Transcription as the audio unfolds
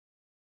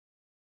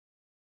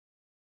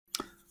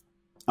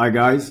Hi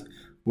guys,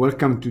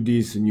 welcome to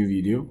this new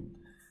video.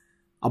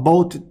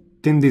 About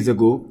 10 days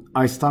ago,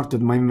 I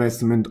started my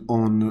investment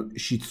on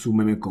SHIHTZU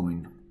meme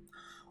coin,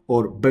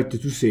 or better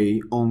to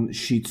say, on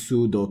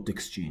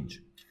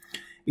SHIHTZU.EXCHANge.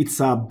 It's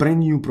a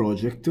brand new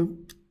project,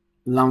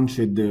 launched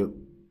a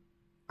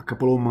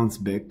couple of months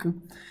back,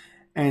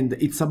 and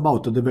it's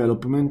about the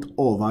development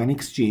of an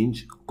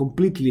exchange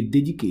completely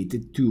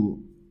dedicated to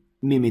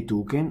meme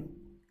token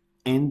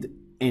and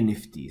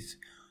NFTs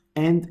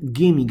and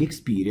gaming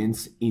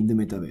experience in the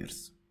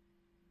metaverse.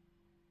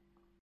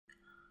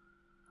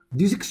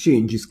 This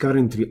exchange is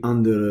currently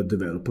under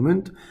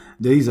development.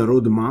 There is a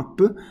roadmap.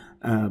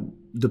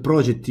 The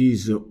project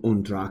is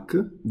on track.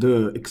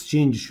 The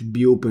exchange should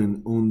be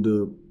open on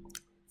the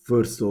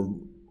 1st of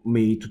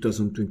May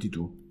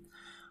 2022.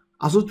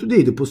 As of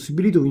today, the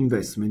possibility of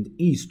investment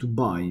is to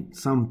buy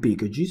some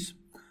packages.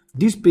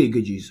 These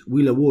packages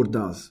will award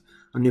us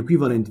an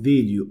equivalent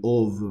value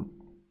of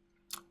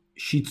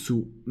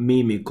SHIHTZU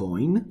meme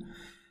coin,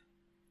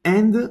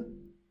 and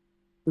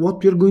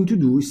what we are going to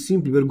do is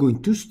simply we are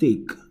going to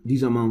stake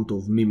this amount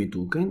of meme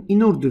token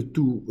in order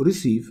to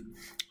receive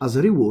as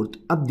a reward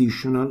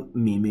additional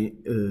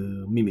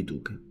meme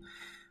token.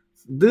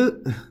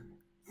 The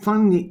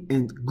funny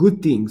and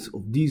good things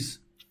of this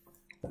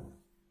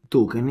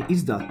token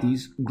is that it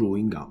is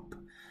growing up,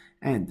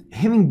 and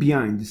having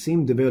behind the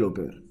same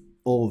developer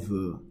of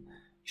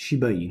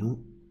Shiba Inu,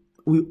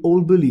 we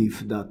all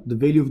believe that the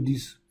value of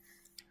this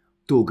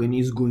token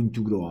is going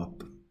to grow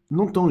up,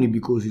 not only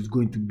because it's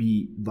going to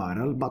be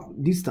viral, but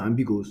this time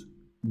because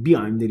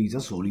behind there is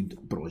a solid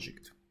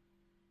project.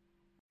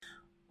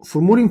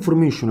 For more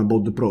information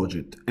about the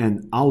project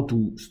and how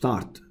to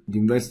start the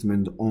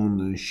investment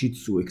on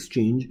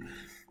SHIHTZU.EXCHANge,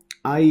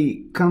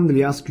 I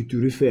kindly ask you to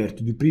refer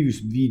to the previous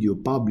video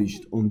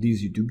published on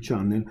this YouTube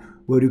channel,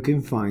 where you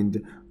can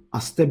find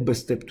a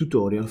step-by-step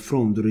tutorial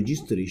from the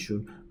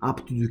registration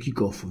up to the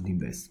kickoff of the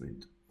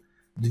investment.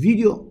 The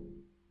video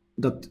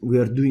that we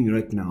are doing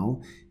right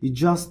now is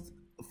just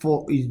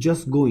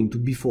going to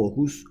be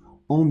focused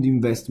on the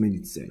investment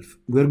itself.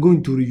 We are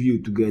going to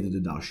review together the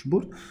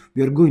dashboard.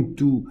 We are going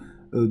to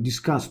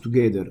discuss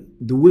together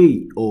the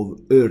way of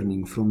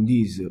earning from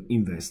this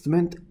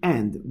investment,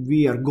 and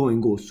we are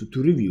going also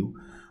to review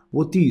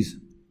what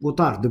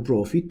are the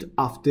profit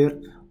after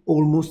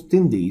almost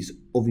 10 days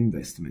of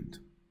investment.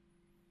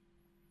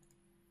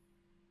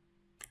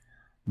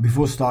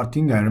 Before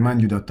starting, I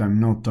remind you that I'm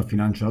not a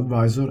financial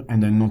advisor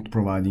and I'm not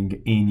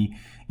providing any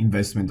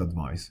investment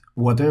advice.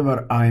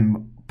 Whatever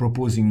I'm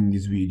proposing in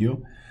this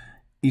video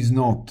is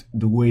not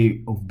the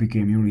way of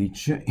becoming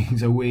rich,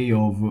 it's a way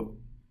of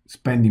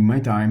spending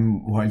my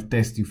time while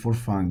testing for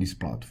fun this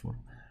platform.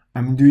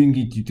 I'm doing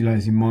it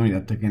utilizing money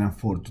that I can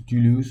afford to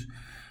lose,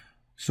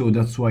 so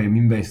that's why I'm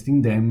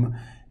investing them,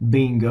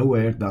 being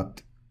aware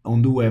that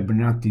on the web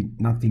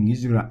nothing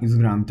is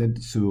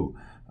granted, so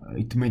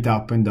it might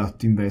happen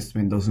that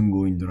investment doesn't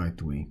go in the right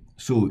way.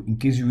 So in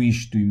case you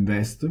wish to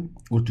invest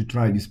or to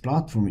try this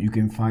platform, you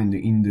can find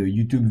in the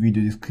YouTube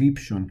video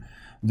description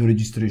the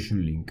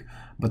registration link.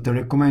 But I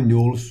recommend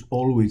you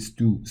always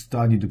to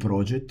study the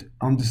project,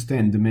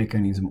 understand the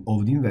mechanism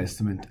of the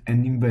investment,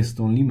 and invest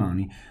only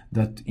money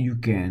that you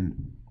can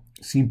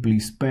simply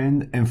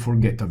spend and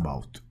forget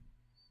about.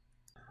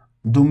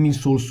 Don't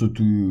miss also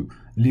to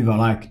leave a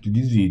like to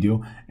this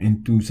video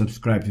and to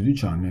subscribe to the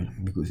channel,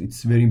 because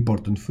it's very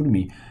important for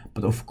me,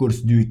 but of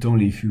course do it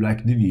only if you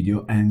like the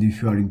video and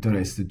if you are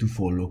interested to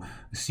follow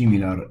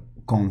similar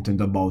content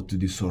about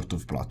this sort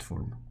of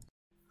platform.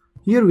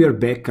 Here we are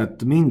back at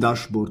the main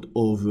dashboard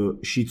of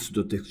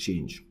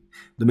SHIHTZU.EXCHANge,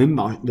 the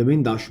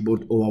main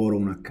dashboard of our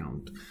own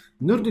account.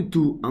 In order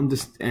to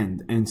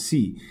understand and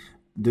see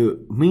the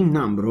main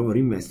number of our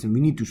investment,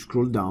 we need to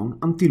scroll down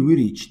until we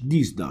reach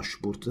this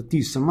dashboard that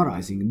is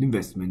summarizing the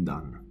investment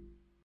done.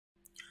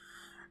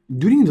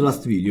 During the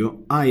last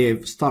video, I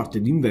have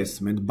started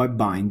investment by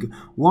buying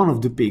one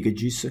of the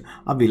packages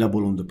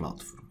available on the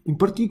platform. In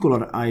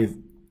particular, I have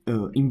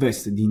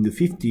invested in the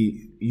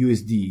 50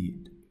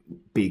 USD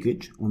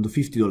package, on the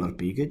 $50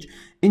 package,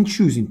 and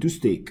choosing to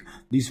stake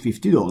this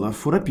 $50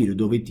 for a period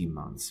of 18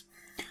 months.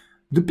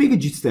 The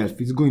package itself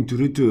is going to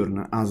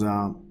return as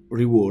a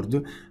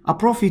reward a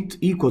profit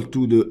equal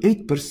to the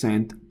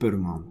 8% per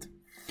month.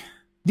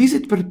 This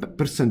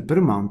 8% per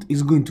month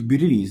is going to be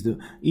released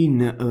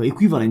in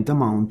equivalent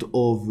amount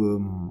of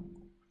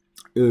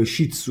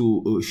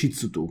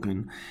SHIHTZU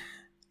token,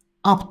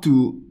 up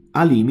to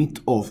a limit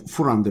of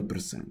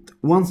 400%.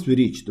 Once we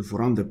reach the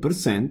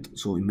 400%,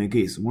 so in my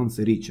case, once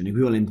I reach an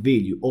equivalent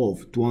value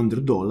of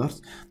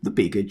 $200, the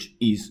package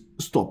is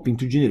stopping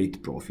to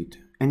generate profit,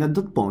 and at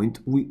that point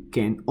we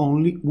can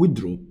only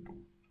withdraw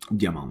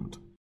the amount.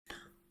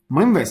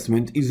 My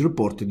investment is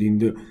reported in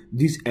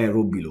this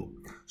arrow below.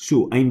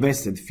 So I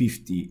invested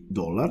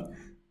 $50,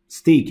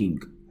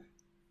 staking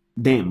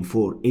them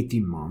for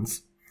 18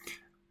 months,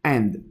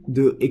 and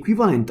the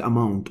equivalent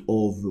amount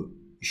of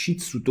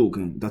SHIHTZU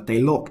token that I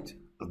locked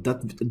at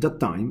that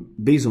time,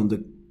 based on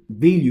the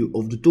value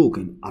of the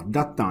token at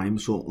that time,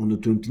 so on the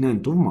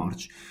 29th of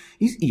March,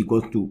 is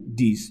equal to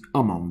this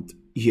amount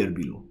here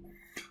below.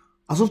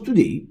 As of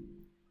today,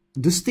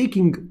 the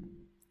staking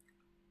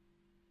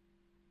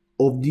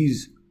of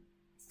these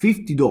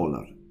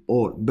 $50,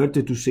 or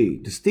better to say,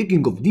 the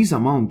staking of this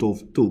amount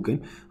of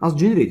token has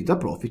generated a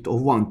profit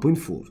of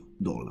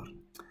 $1.4.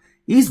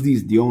 Is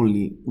this the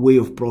only way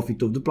of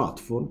profit of the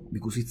platform?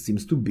 Because it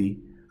seems to be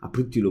a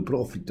pretty low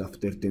profit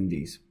after 10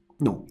 days.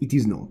 No, it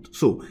is not.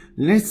 So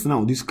let's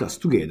now discuss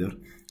together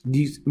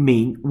this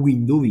main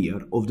window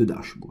here of the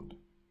dashboard.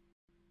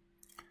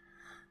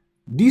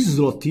 This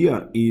slot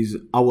here is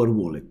our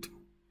wallet.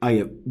 I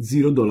have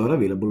 $0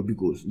 available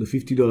because the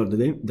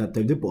 $50 that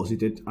I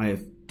deposited I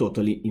have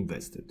totally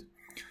invested.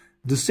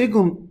 The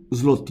second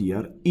slot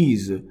here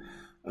is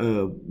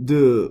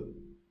the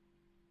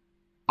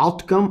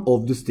outcome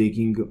of the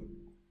staking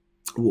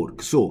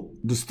work. So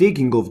the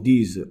staking of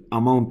this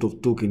amount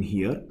of token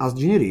here has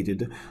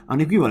generated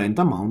an equivalent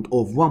amount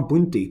of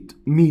 1.8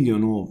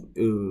 million of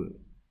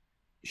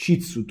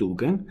SHIHTZU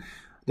token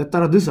that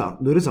are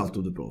the result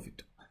of the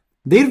profit.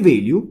 Their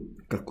value,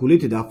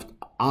 calculated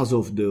as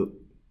of the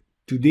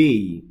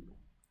today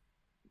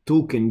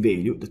token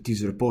value that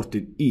is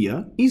reported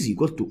here, is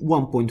equal to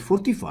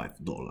 $1.45.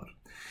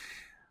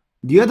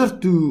 The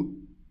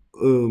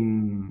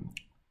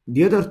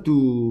other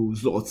two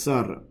slots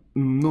are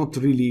not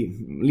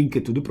really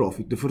linked to the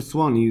profit. The first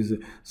one is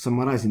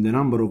summarizing the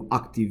number of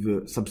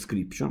active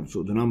subscriptions,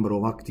 so the number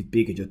of active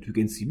packages that you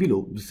can see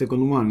below. The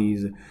second one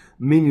is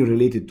mainly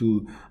related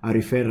to a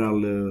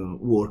referral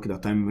work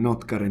that I'm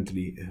not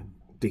currently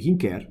taking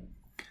care.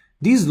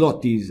 This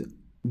slot is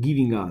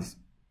giving us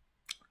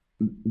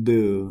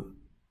the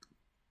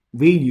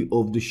value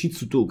of the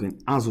SHIHTZU token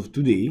as of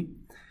today,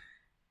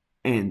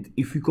 and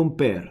if we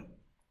compare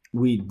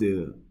with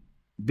the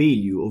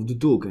value of the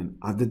token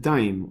at the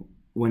time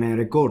when I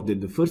recorded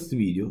the first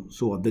video,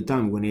 so at the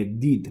time when I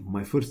did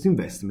my first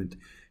investment,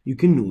 you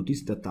can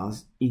notice that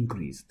has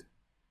increased.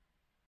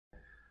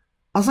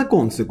 As a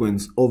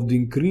consequence of the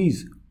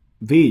increased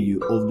value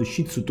of the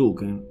SHIHTZU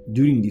token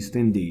during these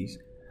 10 days,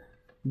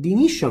 the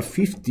initial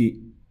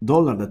 $50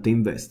 that I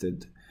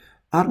invested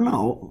are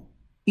now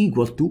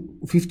equal to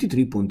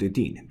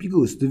 53.18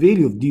 because the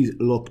value of this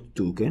locked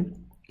token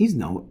is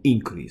now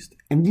increased,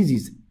 and this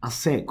is a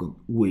second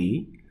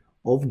way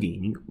of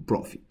gaining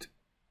profit.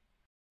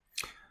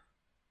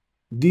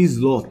 This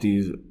lot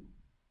is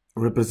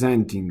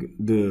representing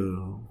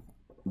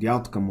the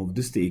outcome of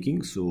the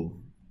staking, so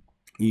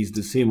is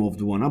the same of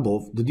the one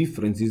above. The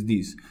difference is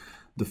this: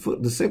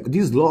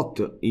 this lot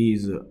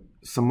is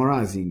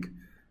summarizing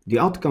the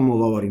outcome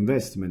of our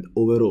investment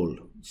overall.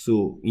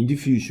 So in the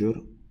future,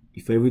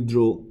 if I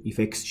withdraw, if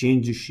I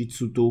exchange the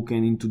SHIHTZU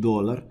token into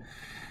dollar,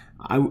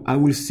 I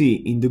will see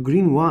in the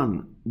green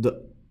one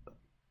the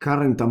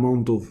current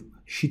amount of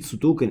SHIHTZU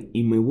token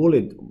in my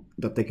wallet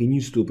that I can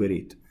use to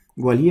operate.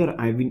 While here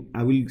I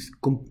will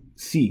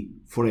see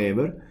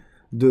forever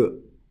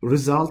the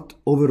result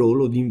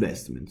overall of the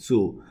investment.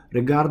 So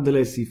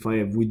regardless if I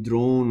have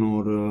withdrawn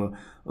or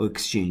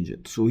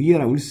exchanged. So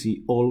here I will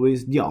see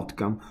always the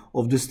outcome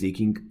of the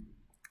staking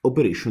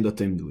operation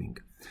that I'm doing.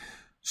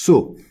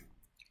 So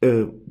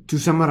to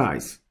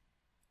summarize,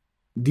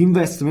 the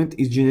investment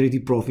is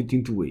generating profit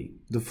in two ways.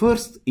 The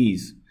first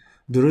is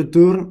the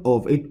return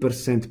of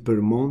 8%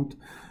 per month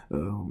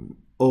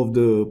of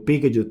the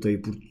package that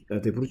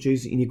I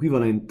purchase in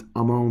equivalent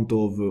amount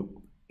of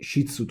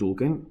SHIHTZU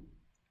token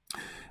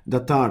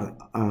that are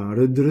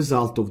the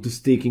result of the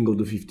staking of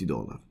the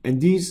 $50. And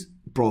this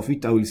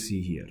profit I will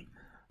see here.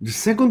 The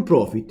second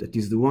profit, that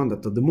is the one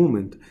that at the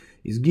moment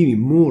is giving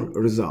more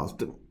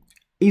result,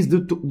 is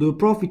the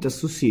profit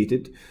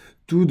associated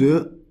to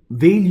the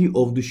value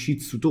of the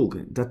SHIHTZU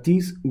token that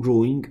is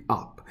growing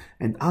up.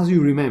 And as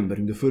you remember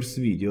in the first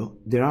video,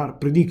 there are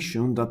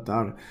predictions that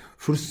are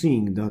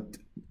foreseeing that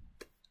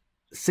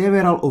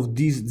several of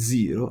these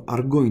zero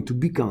are going to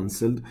be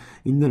cancelled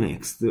in the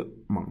next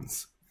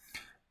months.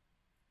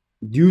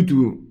 Due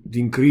to the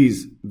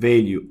increased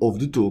value of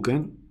the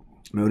token,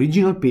 my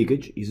original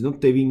package is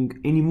not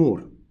having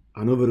anymore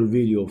an overall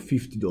value of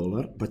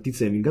 $50, but it's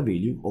having a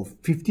value of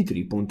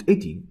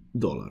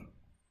 $53.18.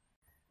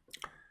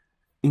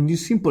 In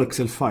this simple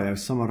Excel file, I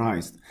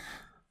summarized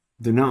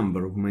the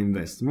number of my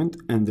investment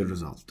and the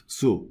result.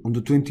 So on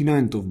the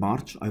 29th of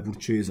March, I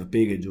purchased a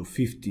package of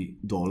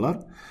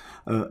 $50,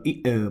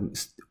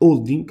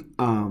 holding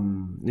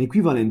an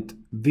equivalent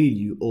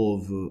value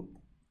of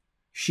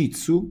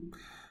SHIHTZU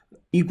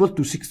equal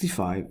to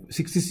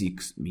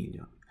 66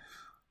 million.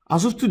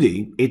 As of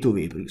today, 8th of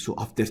April, so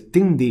after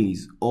 10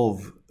 days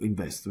of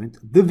investment,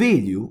 the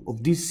value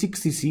of this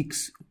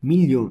 66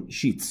 million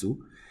SHIHTZU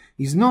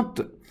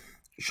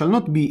shall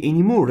not be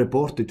anymore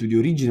reported to the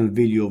original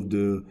value of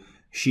the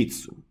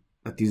SHIHTZU,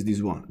 that is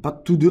this one,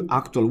 but to the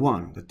actual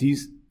one, that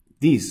is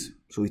this.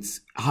 So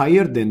it's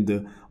higher than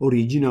the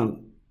original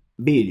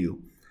value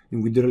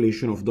with the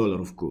relation of dollar,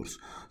 of course.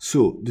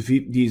 So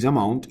this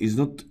amount is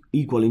not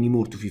equal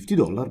anymore to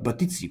 $50,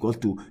 but it's equal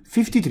to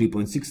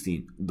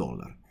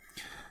 $53.16.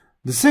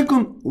 The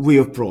second way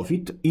of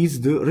profit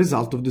is the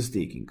result of the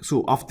staking.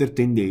 So after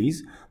 10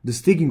 days, the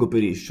staking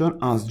operation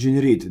has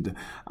generated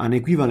an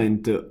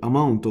equivalent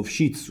amount of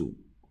SHIHTZU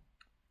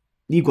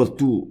equal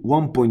to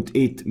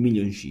 1.8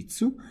 million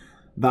SHIHTZU,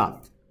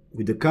 but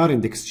with the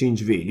current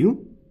exchange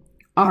value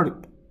are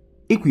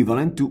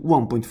equivalent to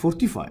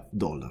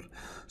 $1.45.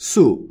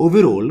 So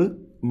overall,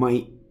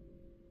 my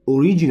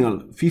original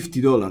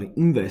 $50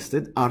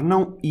 invested are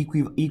now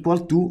equal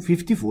to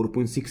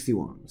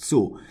 54.61.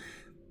 So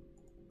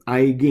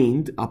I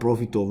gained a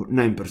profit of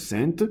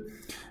 9%,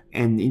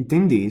 and in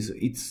 10 days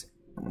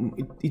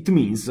it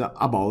means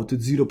about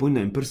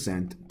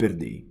 0.9% per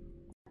day.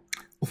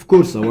 Of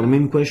course, our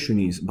main question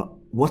is, but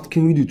what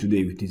can we do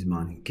today with this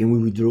money? Can we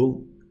withdraw?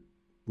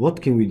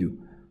 What can we do?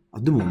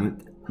 At the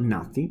moment,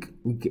 nothing.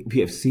 We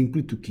have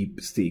simply to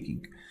keep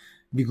staking,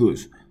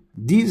 because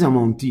this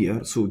amount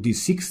here, so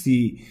this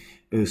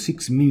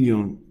 66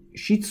 million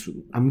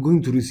SHIHTZU, I'm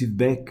going to receive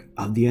back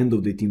at the end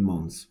of the 18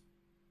 months.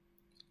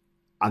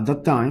 At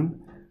that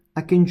time,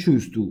 I can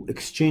choose to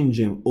exchange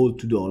them all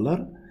to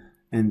dollar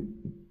and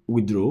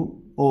withdraw,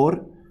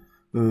 or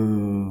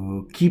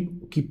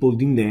keep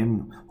holding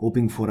them,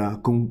 hoping for a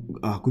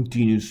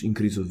continuous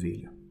increase of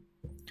value.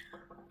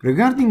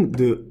 Regarding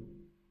the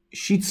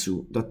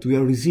SHIHTZU that we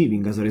are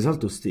receiving as a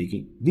result of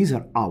staking, these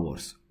are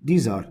ours.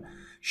 These are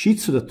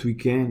SHIHTZU that we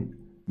can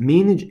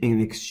manage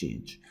and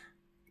exchange.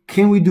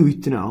 Can we do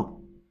it now?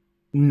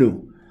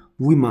 No.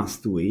 We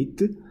must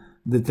wait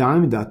the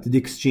time that the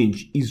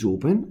exchange is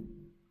open.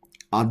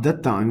 At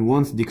that time,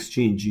 once the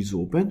exchange is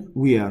open,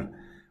 we are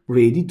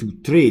ready to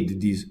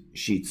trade this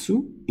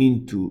SHIHTZU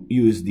into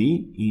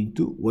USD,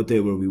 into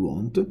whatever we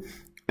want,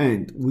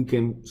 and we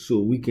can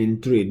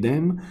trade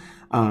them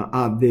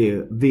at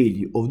the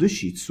value of the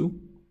SHIHTZU.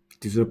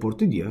 It is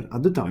reported here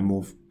at the time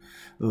of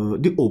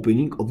the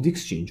opening of the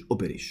exchange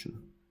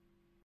operation.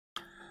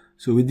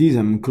 So with this,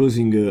 I'm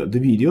closing the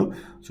video.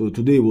 So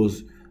today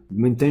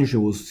my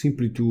intention was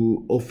simply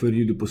to offer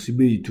you the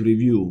possibility to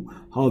review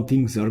how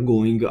things are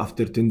going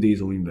after 10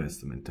 days of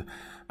investment.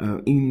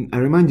 I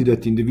remind you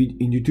that in the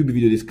YouTube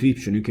video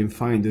description you can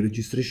find the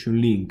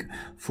registration link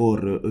for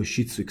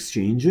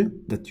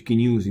SHIHTZU.EXCHANGE that you can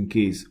use in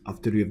case,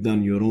 after you have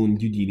done your own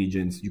due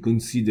diligence, you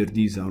consider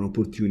this an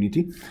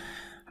opportunity.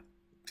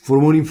 For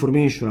more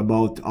information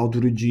about how to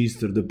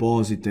register,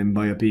 deposit and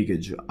buy a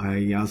package,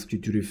 I ask you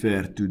to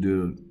refer to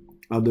the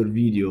other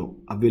video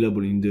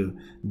available in the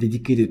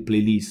dedicated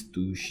playlist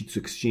to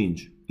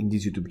SHIHTZU.EXCHANGE in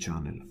this YouTube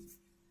channel.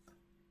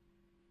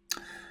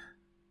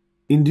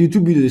 In the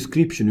YouTube video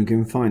description you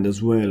can find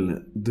as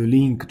well the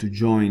link to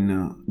join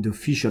the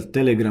official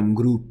Telegram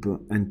group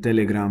and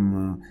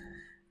Telegram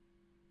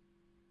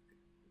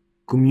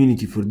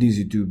community for this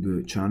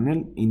YouTube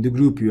channel. In the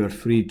group you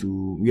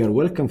are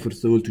welcome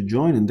first of all to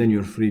join, and then you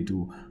are free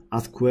to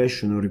ask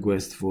questions or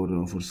request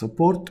for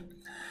support.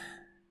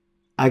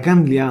 I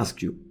kindly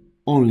ask you,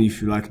 only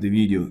if you like the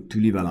video, to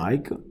leave a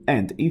like,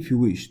 and if you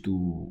wish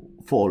to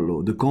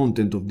follow the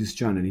content of this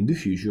channel in the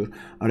future,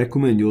 I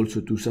recommend you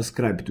also to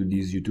subscribe to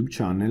this YouTube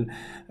channel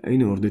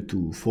in order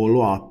to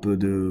follow up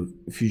the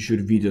future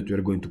video that we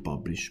are going to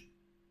publish.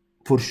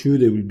 For sure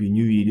there will be a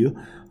new video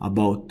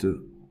about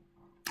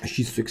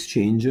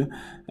SHIHTZU.EXCHANGE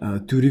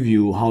to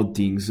review how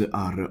things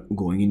are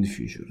going in the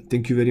future.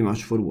 Thank you very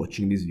much for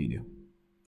watching this video.